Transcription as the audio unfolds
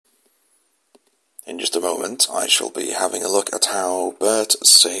In just a moment, I shall be having a look at how Birt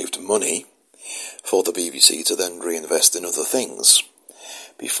saved money for the BBC to then reinvest in other things.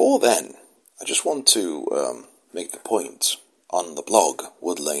 Before then, I just want to make the point on the blog,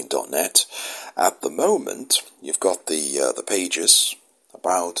 woodlane.net. At the moment, you've got the pages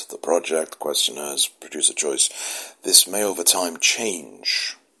about the project, questionnaires, producer choice. This may over time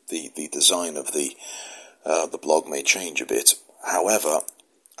change. The design of the blog may change a bit. However,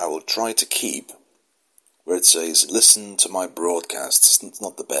 I will try to keep where it says, listen to my broadcasts. It's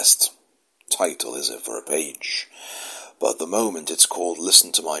not the best title, is it, for a page? But at the moment it's called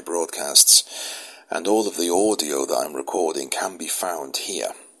Listen to My Broadcasts, and all of the audio that I'm recording can be found here.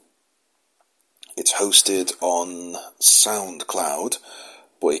 It's hosted on SoundCloud,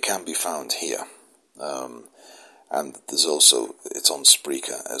 but it can be found here. And there's also, it's on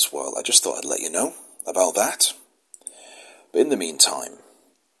Spreaker as well. I just thought I'd let you know about that. But in the meantime,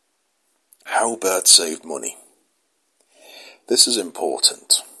 how Birt saved money. This is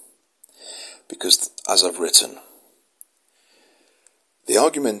important, because as I've written, the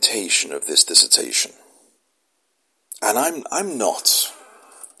argumentation of this dissertation, and I'm not,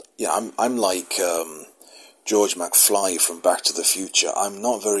 I'm like George McFly from Back to the Future. I'm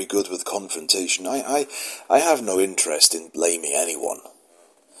not very good with confrontation. I have no interest in blaming anyone.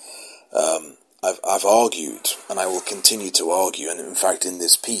 I've argued, and I will continue to argue, and in fact in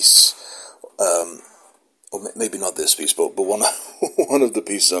this piece, or maybe not this piece, but one one of the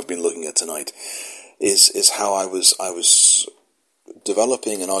pieces I've been looking at tonight is how I was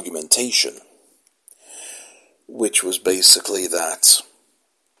developing an argumentation, which was basically that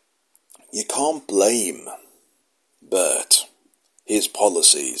you can't blame Birt, his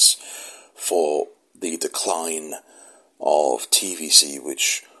policies, for the decline of TVC,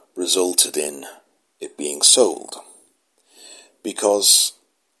 which resulted in it being sold. Because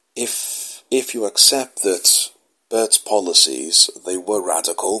if you accept that Birt's policies, they were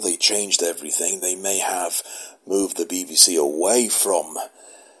radical, they changed everything, they may have moved the BBC away from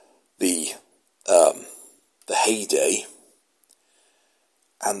the heyday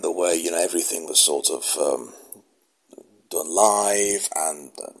and the way, everything was sort of done live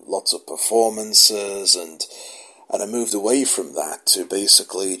and lots of performances, and I moved away from that to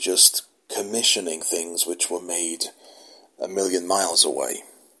basically just commissioning things which were made a million miles away.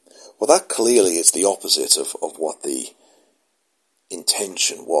 Well, that clearly is the opposite of what the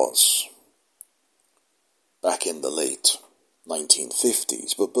intention was back in the late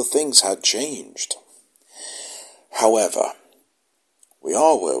 1950s, but things had changed. However, we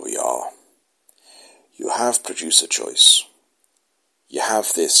are where we are. You have producer choice. You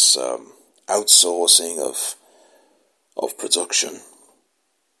have this outsourcing of production.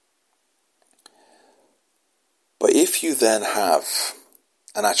 But if you then have,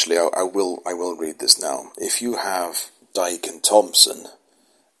 and actually I will read this now, if you have Dyke and Thompson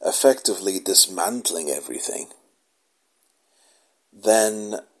effectively dismantling everything,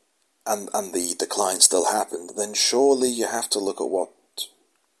 then, and the decline still happened, then surely you have to look at what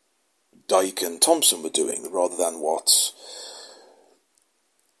Dyke and Thompson were doing rather than what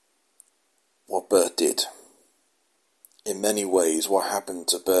Birt did. In many ways, what happened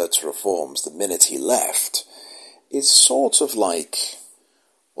to Birt's reforms the minute he left is sort of like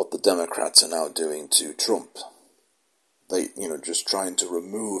what the Democrats are now doing to Trump. They, just trying to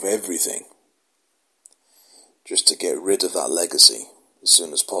remove everything, just to get rid of that legacy as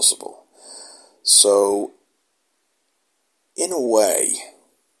soon as possible. So, in a way,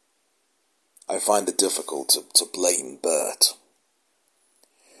 I find it difficult to blame Birt.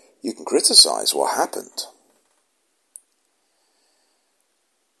 You can criticize what happened,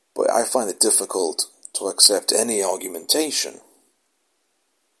 but I find it difficult to accept any argumentation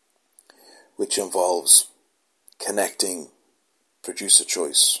which involves connecting producer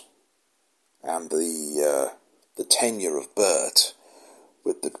choice and the tenure of Birt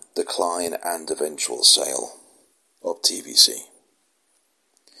with the decline and eventual sale of TVC.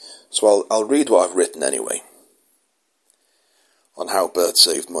 So I'll read what I've written anyway on how Birt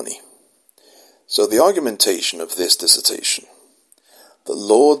saved money. So the argumentation of this dissertation, that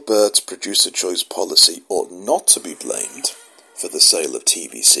Lord Birt's producer choice policy ought not to be blamed for the sale of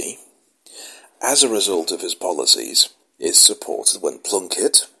TVC, as a result of his policies, is supported when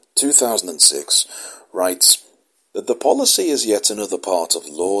Plunkett, 2006, writes that the policy is yet another part of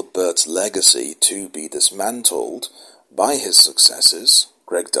Lord Birt's legacy to be dismantled by his successors,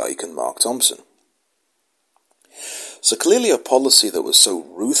 Greg Dyke and Mark Thompson. So clearly a policy that was so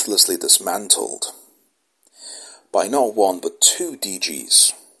ruthlessly dismantled by not one but two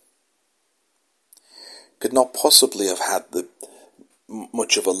DGs could not possibly have had the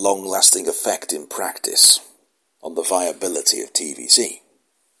much of a long-lasting effect in practice on the viability of TVC.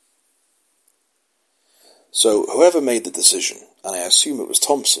 So whoever made the decision, and I assume it was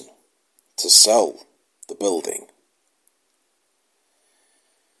Thomson, to sell the building,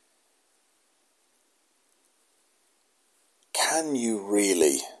 can you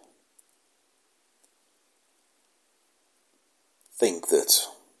really think that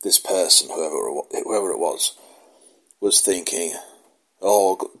this person, whoever it was thinking,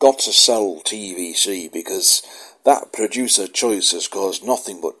 oh, got to sell TVC because that producer choice has caused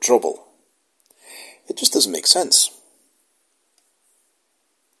nothing but trouble? It just doesn't make sense.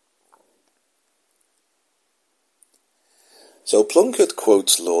 So Plunkett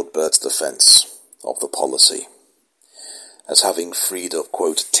quotes Lord Birt's defence of the policy as having freed up,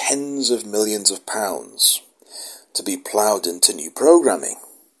 quote, tens of millions of pounds to be ploughed into new programming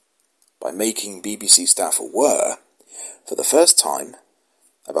by making BBC staff aware, for the first time,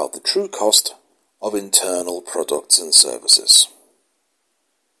 about the true cost of internal products and services.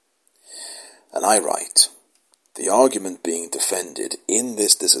 And I write, the argument being defended in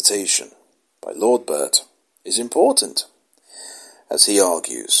this dissertation by Lord Birt is important, as he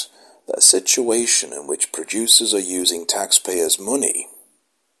argues that a situation in which producers are using taxpayers' money,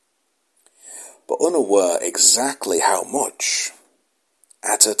 but unaware exactly how much,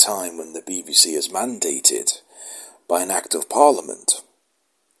 at a time when the BBC is mandated by an Act of Parliament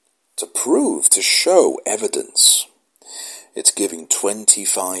to show evidence it's giving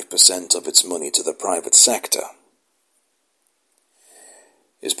 25% of its money to the private sector,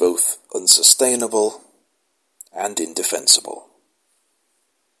 is both unsustainable and indefensible.